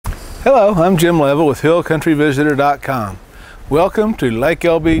Hello, I'm Jim Level with HillCountryVisitor.com. Welcome to Lake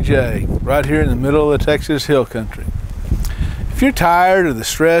LBJ, right here in the middle of the Texas Hill Country. If you're tired of the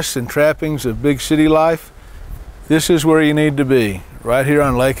stress and trappings of big city life, this is where you need to be, right here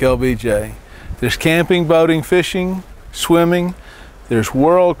on Lake LBJ. There's camping, boating, fishing, swimming. There's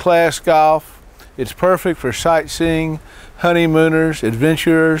world-class golf. It's perfect for sightseeing, honeymooners,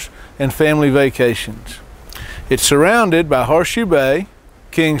 adventurers, and family vacations. It's surrounded by Horseshoe Bay,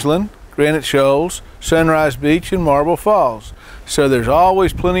 Kingsland, Granite, Shoals, Sunrise Beach, and Marble Falls. So there's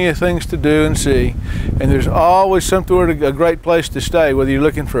always plenty of things to do and see, and there's always somewhere a great place to stay, whether you're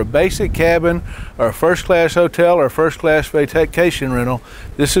looking for a basic cabin or a first-class hotel or a first-class vacation rental.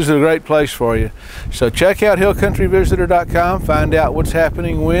 This is a great place for you. So check out HillCountryVisitor.com, find out what's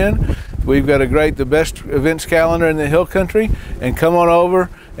happening when. We've got the best events calendar in the Hill Country, and come on over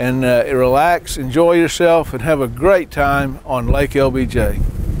and relax, enjoy yourself, and have a great time on Lake LBJ.